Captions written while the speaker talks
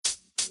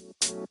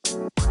Okay,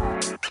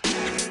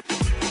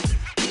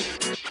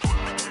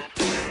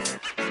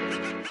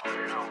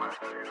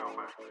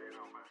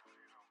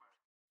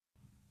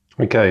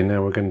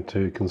 now we're going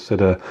to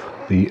consider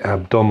the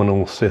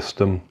abdominal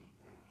system.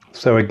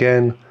 So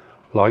again,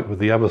 like with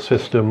the other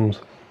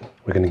systems,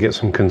 we're going to get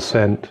some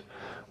consent.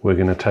 We're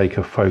going to take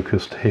a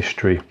focused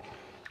history.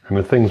 And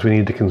the things we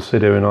need to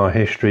consider in our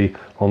history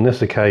on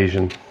this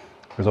occasion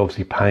is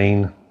obviously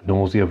pain,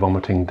 nausea,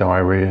 vomiting,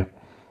 diarrhea,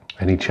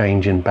 any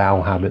change in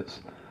bowel habits,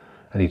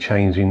 any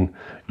change in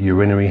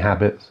urinary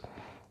habits,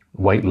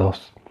 weight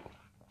loss,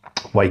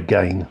 weight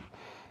gain,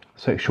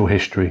 sexual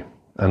history,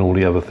 and all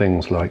the other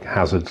things like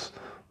hazards,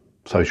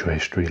 social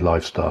history,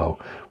 lifestyle,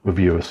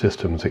 review of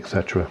systems,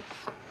 etc.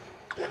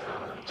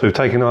 So we've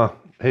taken our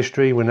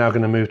history, we're now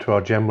going to move to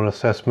our general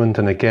assessment,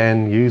 and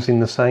again, using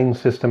the same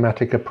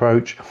systematic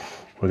approach,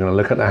 we're going to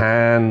look at the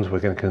hands,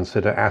 we're going to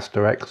consider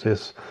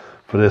asterexis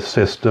for this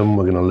system,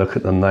 we're going to look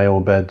at the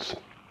nail beds,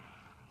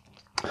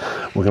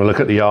 we're going to look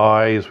at the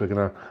eyes, we're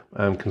going to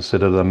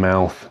consider the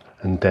mouth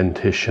and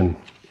dentition.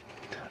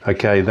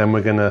 Okay, then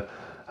we're going to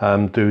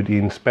do the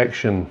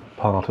inspection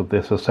part of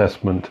this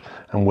assessment,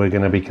 and we're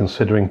going to be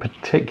considering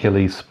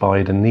particularly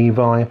spider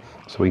nevi.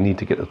 So we need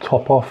to get the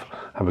top off,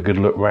 have a good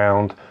look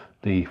round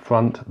the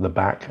front, the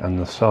back and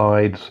the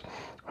sides,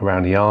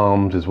 around the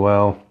arms as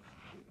well.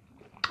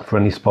 For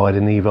any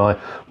spider nevi,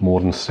 more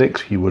than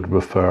 6 you would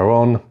refer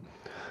on.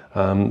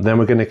 Then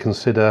we're going to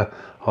consider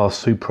our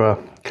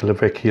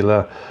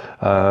supraclavicular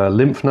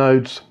lymph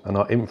nodes and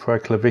our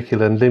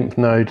infraclavicular lymph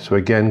nodes. So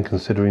again,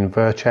 considering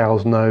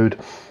Virchow's node,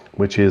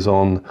 which is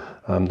on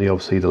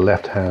obviously the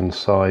left-hand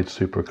side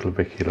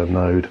supraclavicular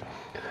node,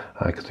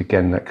 because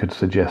again that could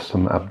suggest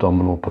some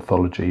abdominal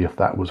pathology if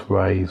that was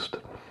raised.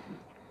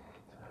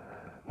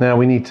 Now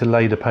we need to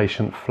lay the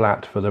patient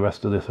flat for the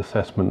rest of this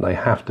assessment. They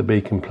have to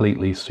be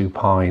completely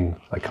supine.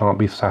 They can't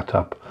be sat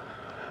up.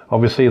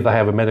 Obviously, if they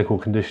have a medical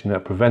condition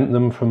that prevent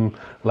them from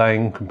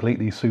laying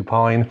completely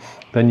supine,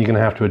 then you're going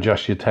to have to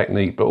adjust your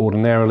technique, but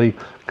ordinarily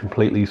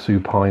completely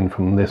supine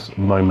from this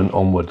moment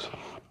onwards.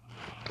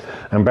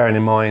 And bearing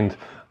in mind,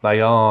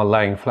 they are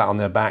laying flat on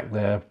their back,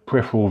 their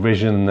peripheral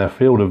vision, their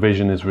field of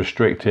vision is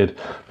restricted.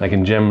 They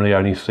can generally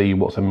only see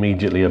what's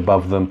immediately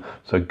above them.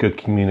 So good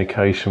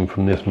communication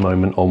from this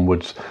moment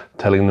onwards,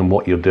 telling them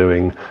what you're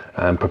doing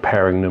and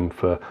preparing them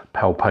for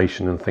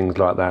palpation and things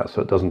like that,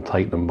 so it doesn't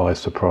take them by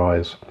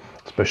surprise,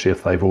 especially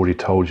if they've already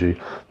told you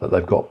that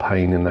they've got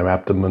pain in their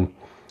abdomen.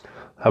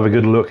 Have a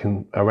good look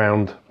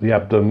around the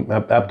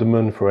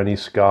abdomen for any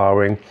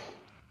scarring,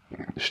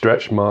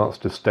 stretch marks,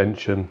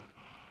 distension,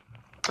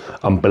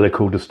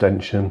 umbilical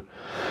distension,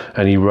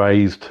 any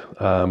raised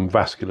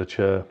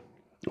vasculature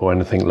or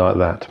anything like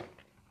that.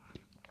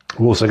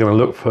 We're also going to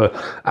look for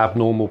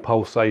abnormal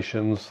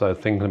pulsations, so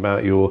thinking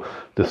about your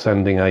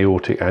descending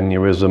aortic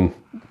aneurysm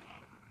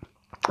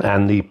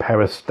and the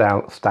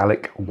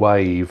peristaltic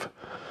wave.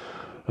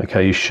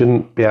 Okay, you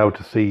shouldn't be able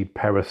to see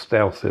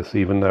peristalsis,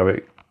 even though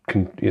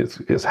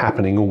it's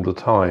happening all the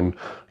time.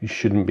 You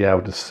shouldn't be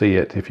able to see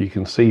it. If you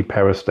can see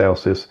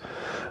peristalsis,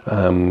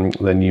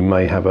 then you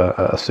may have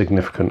a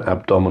significant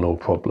abdominal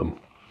problem.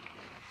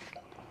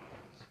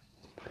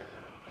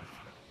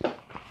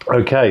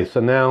 Okay, so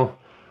now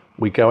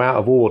we go out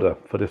of order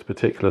for this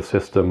particular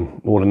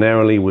system.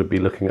 Ordinarily, we'd be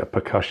looking at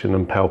percussion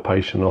and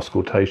palpation,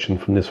 auscultation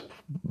from this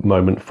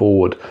moment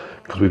forward,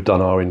 because we've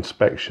done our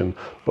inspection,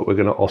 but we're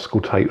going to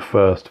auscultate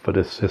first for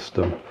this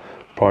system.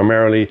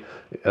 Primarily,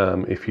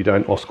 if you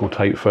don't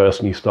auscultate first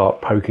and you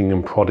start poking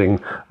and prodding,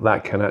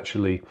 that can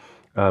actually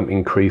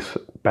increase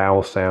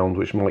bowel sound,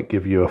 which might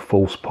give you a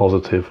false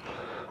positive.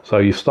 So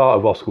you start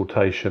with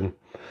auscultation,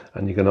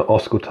 and you're going to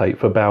auscultate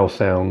for bowel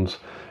sounds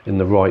in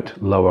the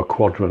right lower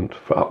quadrant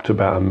for up to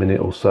about a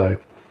minute or so.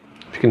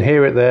 If you can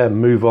hear it there,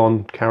 move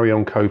on, carry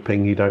on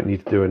coping. You don't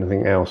need to do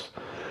anything else.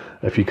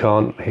 If you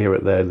can't hear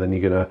it there, then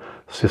you're going to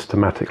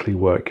systematically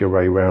work your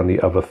way around the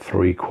other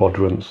 3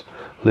 quadrants,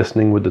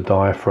 listening with the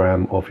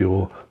diaphragm of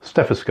your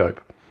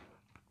stethoscope.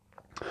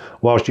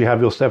 Whilst you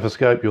have your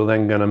stethoscope, you're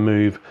then going to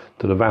move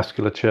to the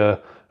vasculature,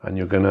 and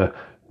you're going to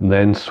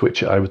then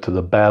switch it over to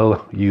the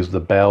bell. Use the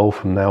bell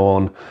from now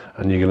on,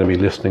 and you're going to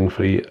be listening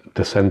for the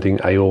descending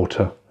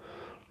aorta,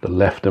 the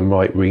left and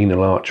right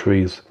renal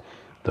arteries,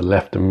 the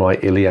left and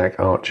right iliac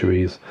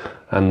arteries,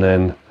 and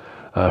then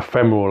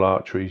femoral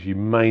arteries. You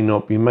may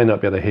not be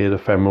able to hear the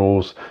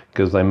femorals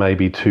because they may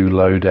be too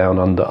low down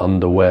under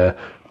underwear.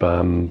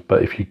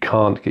 But if you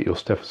can't get your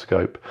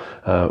stethoscope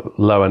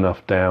low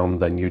enough down,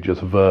 then you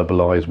just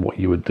verbalise what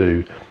you would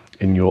do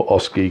in your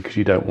OSCE, because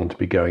you don't want to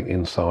be going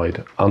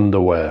inside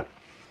underwear.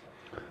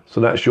 So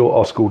that's your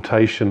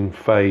auscultation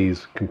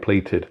phase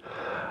completed.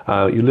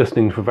 You're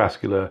listening for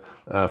vascular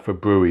for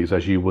bruits,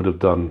 as you would have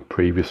done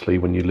previously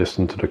when you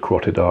listened to the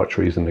carotid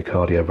arteries in the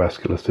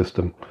cardiovascular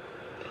system.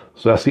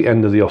 So that's the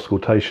end of the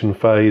auscultation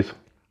phase.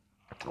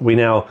 We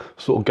now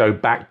sort of go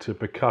back to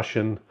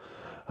percussion,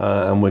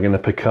 and we're going to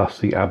percuss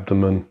the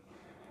abdomen,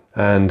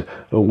 and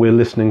we're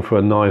listening for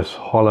a nice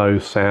hollow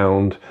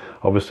sound.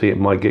 Obviously it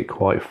might get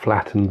quite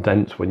flat and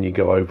dense when you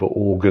go over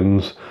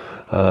organs,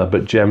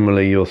 but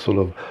generally you're sort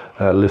of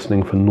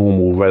listening for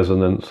normal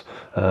resonance,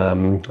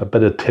 a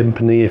bit of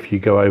tympany if you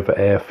go over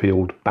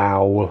airfield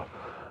bowel,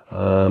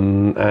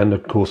 and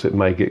of course it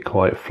may get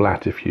quite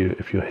flat if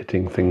you're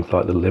hitting things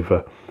like the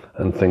liver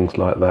and things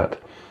like that.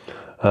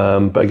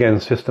 But again,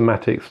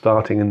 systematic,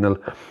 starting in the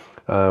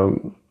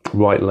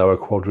right lower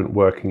quadrant,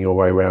 working your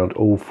way around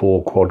all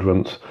 4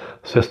 quadrants,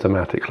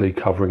 systematically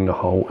covering the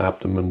whole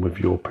abdomen with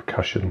your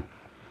percussion.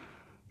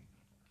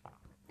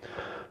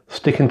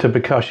 Sticking to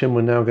percussion,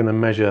 we're now going to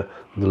measure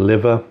the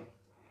liver.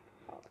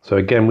 So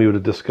again, we would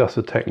have discussed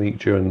the technique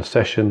during the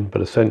session,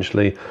 but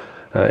essentially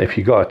if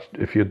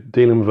you're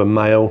dealing with a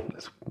male,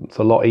 it's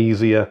a lot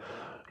easier.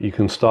 You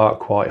can start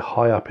quite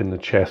high up in the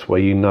chest where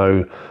you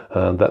know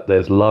that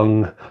there's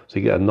lung, so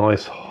you get a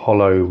nice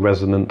hollow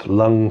resonant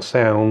lung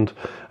sound,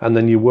 and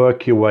then you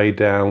work your way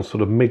down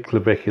sort of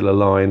mid-clavicular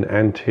line,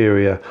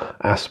 anterior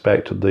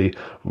aspect of the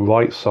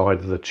right side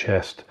of the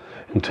chest,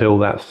 until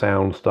that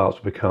sound starts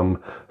to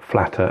become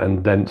flatter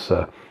and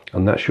denser,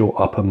 and that's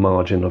your upper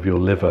margin of your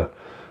liver.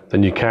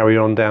 Then you carry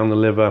on down the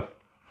liver,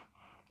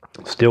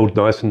 still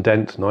nice and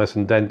dense, nice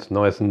and dense,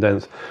 nice and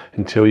dense,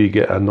 until you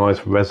get a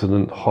nice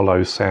resonant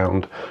hollow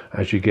sound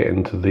as you get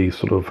into the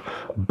sort of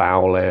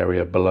bowel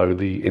area below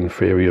the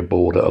inferior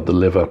border of the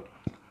liver.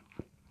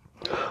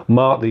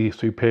 Mark the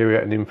superior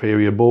and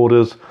inferior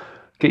borders,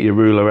 get your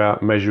ruler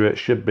out, measure it.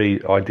 Should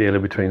be ideally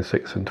between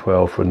 6 and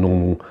 12 for a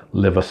normal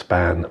liver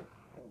span.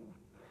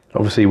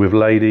 Obviously with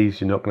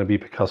ladies, you're not going to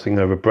be percussing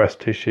over breast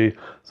tissue,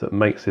 so it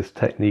makes this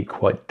technique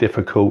quite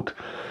difficult.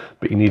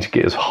 But you need to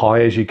get as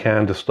high as you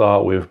can to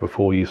start with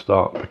before you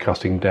start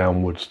percussing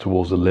downwards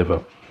towards the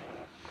liver.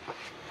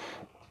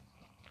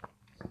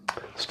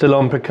 Still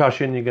on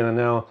percussion, you're going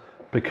to now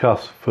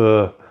percuss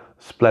for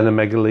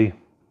splenomegaly,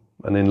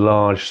 an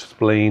enlarged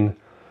spleen.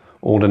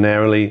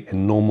 Ordinarily,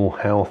 in normal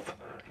health,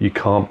 you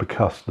can't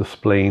percuss the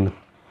spleen.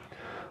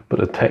 But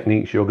the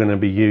techniques you're going to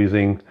be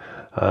using,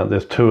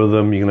 there's 2 of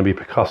them. You're going to be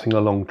percussing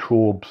along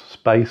Traub's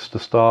space to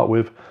start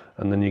with,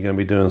 and then you're going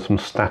to be doing some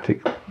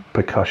static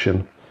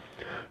percussion.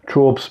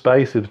 Traub's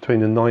space is between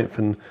the 9th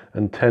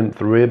and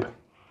 10th rib.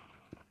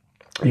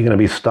 You're going to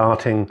be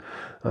starting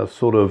a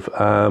sort of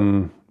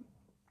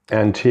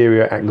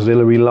anterior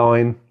axillary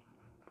line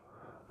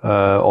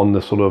on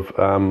the sort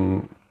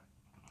of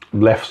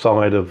left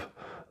side of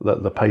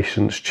the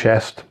patient's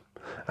chest,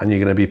 and you're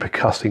going to be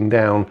percussing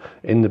down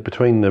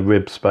between the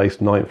rib space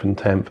 9th and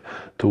 10th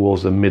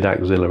towards the mid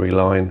axillary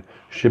line.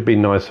 Should be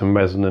nice and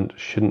resonant,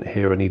 shouldn't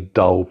hear any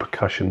dull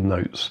percussion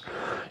notes.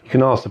 You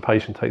can ask the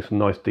patient to take some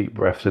nice deep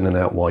breaths in and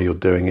out while you're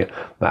doing it.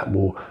 That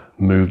will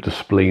move the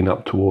spleen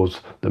up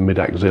towards the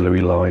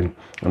mid-axillary line.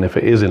 And if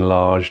it is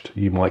enlarged,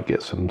 you might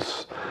get some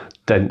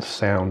dense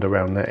sound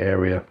around that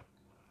area.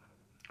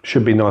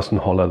 Should be nice and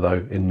hollow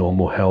though in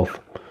normal health.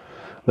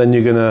 Then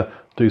you're going to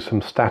do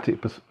some static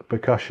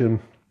percussion.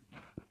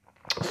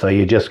 So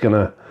you're just going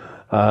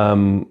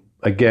to,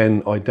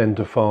 again,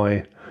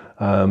 identify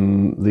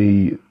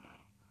the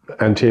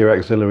anterior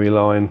axillary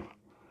line,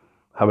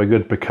 have a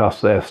good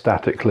percuss there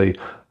statically,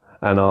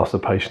 and ask the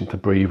patient to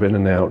breathe in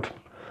and out.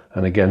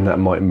 And again, that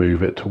might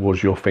move it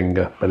towards your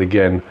finger, but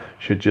again,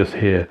 should just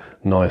hear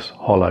nice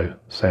hollow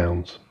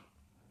sounds.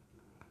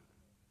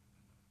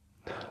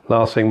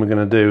 Last thing we're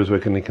going to do is we're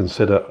going to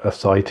consider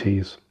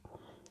ascites.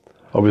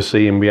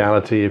 Obviously, in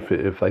reality,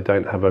 if they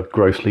don't have a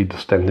grossly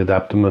distended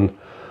abdomen,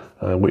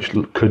 which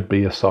could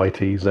be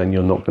ascites, then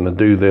you're not going to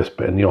do this,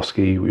 but in the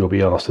OSCE, you'll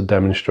be asked to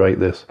demonstrate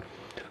this.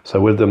 So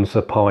with them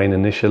supine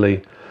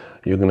initially,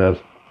 you're going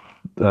to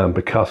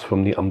percuss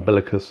from the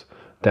umbilicus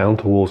down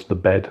towards the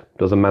bed.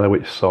 Doesn't matter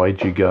which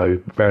side you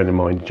go, bearing in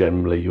mind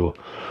generally you're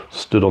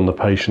stood on the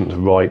patient's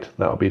right,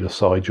 that'll be the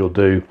side you'll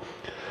do.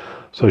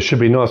 So it should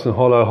be nice and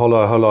hollow,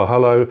 hollow, hollow,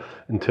 hollow,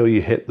 until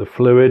you hit the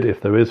fluid,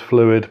 if there is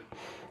fluid,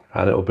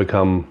 and it will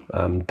become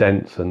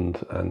dense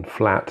and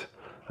flat,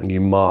 and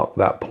you mark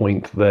that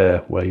point there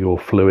where your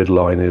fluid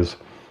line is.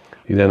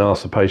 You then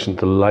ask the patient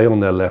to lay on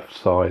their left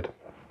side.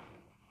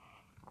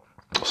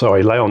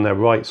 Sorry, lay on their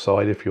right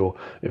side if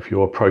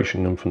you're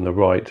approaching them from the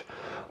right.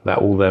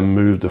 That will then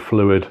move the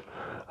fluid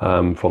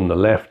from the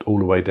left all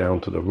the way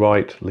down to the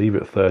right. Leave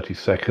it 30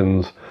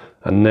 seconds,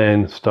 and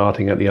then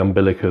starting at the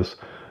umbilicus,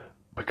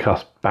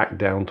 percuss back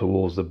down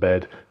towards the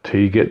bed till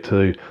you get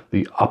to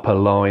the upper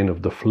line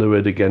of the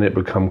fluid. Again, it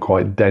become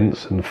quite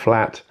dense and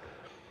flat.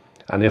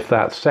 And if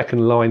that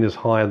second line is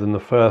higher than the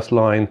first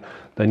line,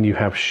 then you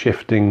have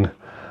shifting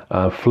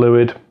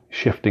fluid,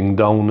 shifting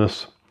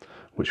dullness,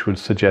 which would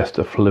suggest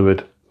a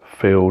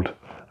fluid-filled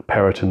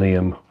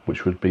peritoneum,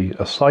 which would be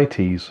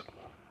ascites.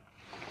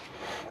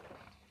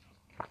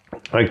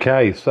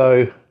 Okay,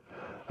 so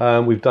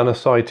we've done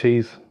ascites,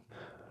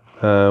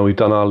 we've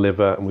done our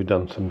liver, and we've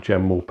done some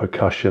general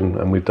percussion,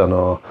 and we've done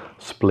our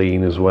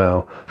spleen as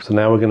well. So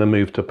now we're going to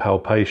move to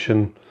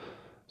palpation.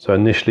 So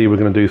initially we're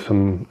going to do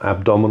some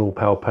abdominal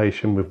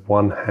palpation with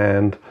one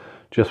hand,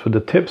 just with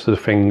the tips of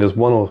the fingers,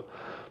 1 or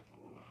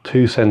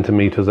 2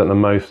 centimeters at the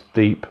most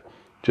deep,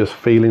 just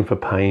feeling for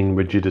pain,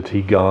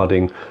 rigidity,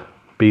 guarding.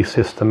 Be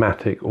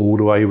systematic all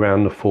the way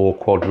around the 4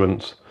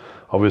 quadrants.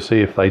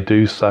 Obviously, if they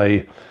do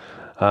say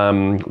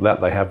that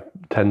they have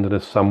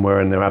tenderness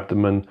somewhere in their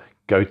abdomen,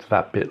 go to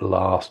that bit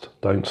last.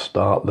 Don't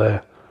start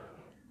there.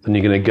 Then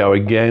you're going to go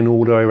again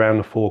all the way around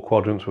the 4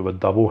 quadrants with a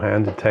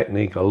double-handed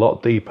technique, a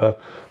lot deeper,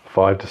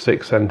 5 to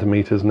 6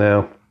 centimeters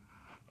now.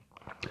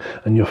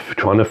 And you're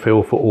trying to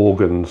feel for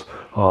organs.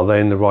 Are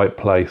they in the right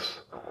place?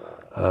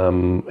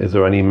 Is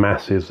there any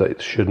masses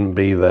that shouldn't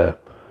be there?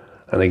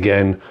 And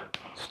again,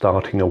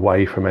 starting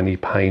away from any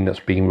pain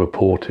that's being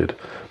reported,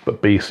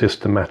 but be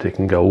systematic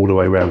and go all the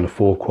way around the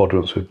 4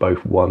 quadrants with both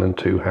 1- and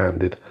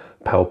 2-handed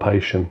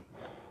palpation.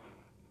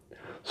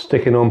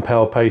 Sticking on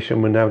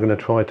palpation, we're now going to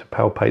try to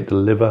palpate the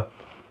liver.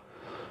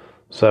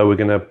 So we're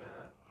going to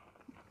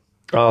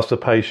ask the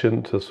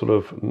patient to sort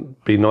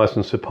of be nice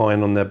and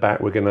supine on their back.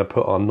 We're going to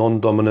put our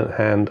non-dominant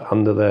hand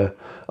under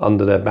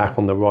their back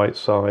on the right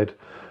side,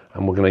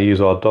 and we're going to use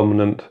our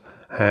dominant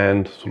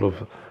hand, sort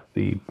of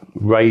the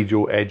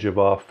radial edge of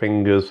our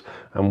fingers,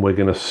 and we're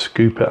going to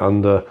scoop it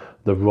under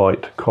the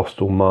right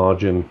costal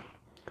margin.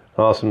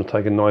 Ask them to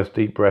take a nice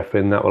deep breath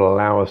in. That will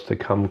allow us to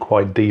come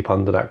quite deep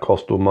under that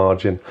costal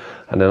margin,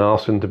 and then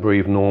ask them to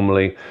breathe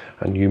normally.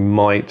 And you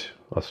might,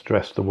 I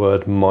stress the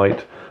word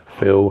might,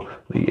 feel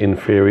the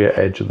inferior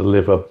edge of the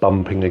liver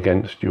bumping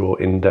against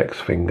your index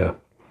finger.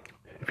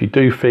 If you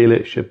do feel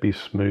it, it should be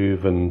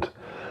smooth and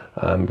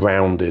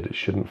rounded. It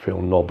shouldn't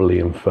feel knobbly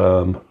and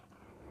firm.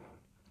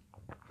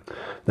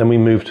 Then we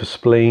move to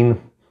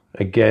spleen.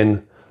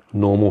 Again,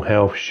 normal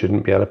health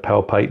shouldn't be able to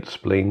palpate the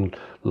spleen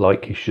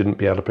like you shouldn't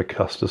be able to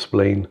percuss the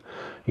spleen.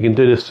 You can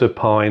do this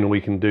supine, or we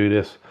can do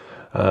this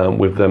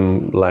with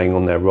them laying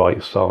on their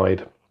right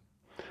side.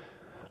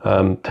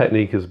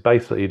 Technique is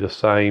basically the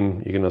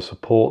same. You're going to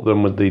support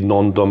them with the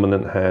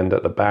non-dominant hand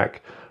at the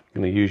back.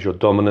 You're going to use your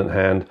dominant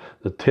hand,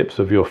 the tips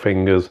of your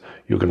fingers.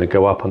 You're going to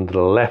go up under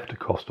the left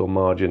costal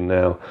margin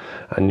now,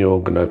 and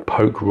you're going to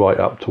poke right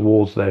up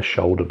towards their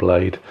shoulder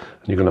blade.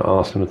 And you're going to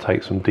ask them to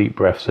take some deep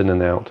breaths in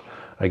and out.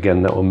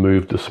 Again, that will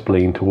move the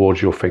spleen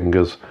towards your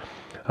fingers.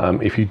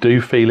 If you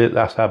do feel it,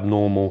 that's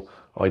abnormal.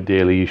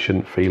 Ideally, you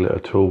shouldn't feel it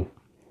at all.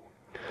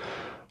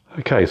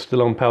 Okay,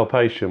 still on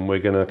palpation, we're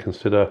going to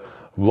consider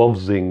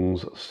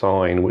Rovsing's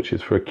sign, which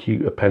is for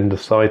acute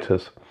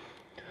appendicitis.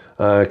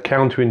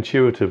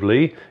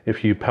 Counterintuitively,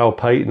 if you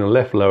palpate in the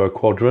left lower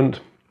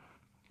quadrant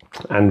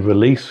and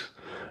release,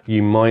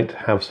 you might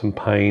have some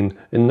pain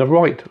in the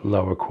right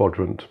lower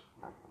quadrant.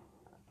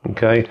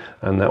 Okay,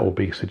 and that will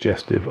be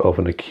suggestive of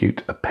an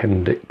acute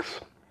appendix.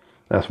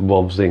 That's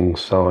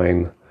Rovsing's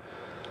sign.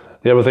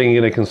 The other thing you're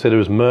going to consider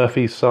is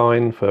Murphy's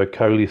sign for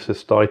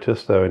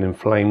cholecystitis, so an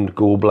inflamed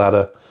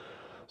gallbladder.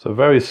 So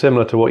very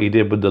similar to what you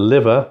did with the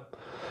liver.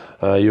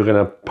 You're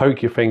going to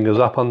poke your fingers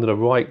up under the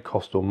right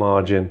costal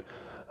margin,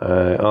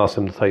 ask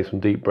them to take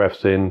some deep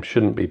breaths in.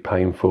 Shouldn't be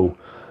painful,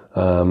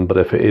 but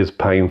if it is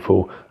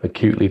painful,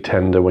 acutely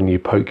tender, when you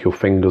poke your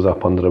fingers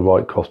up under the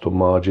right costal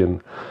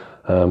margin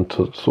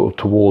to sort of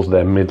towards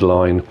their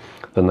midline,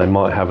 then they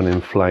might have an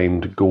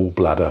inflamed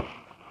gallbladder.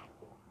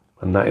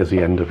 And that is the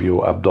end of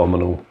your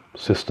abdominal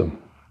system.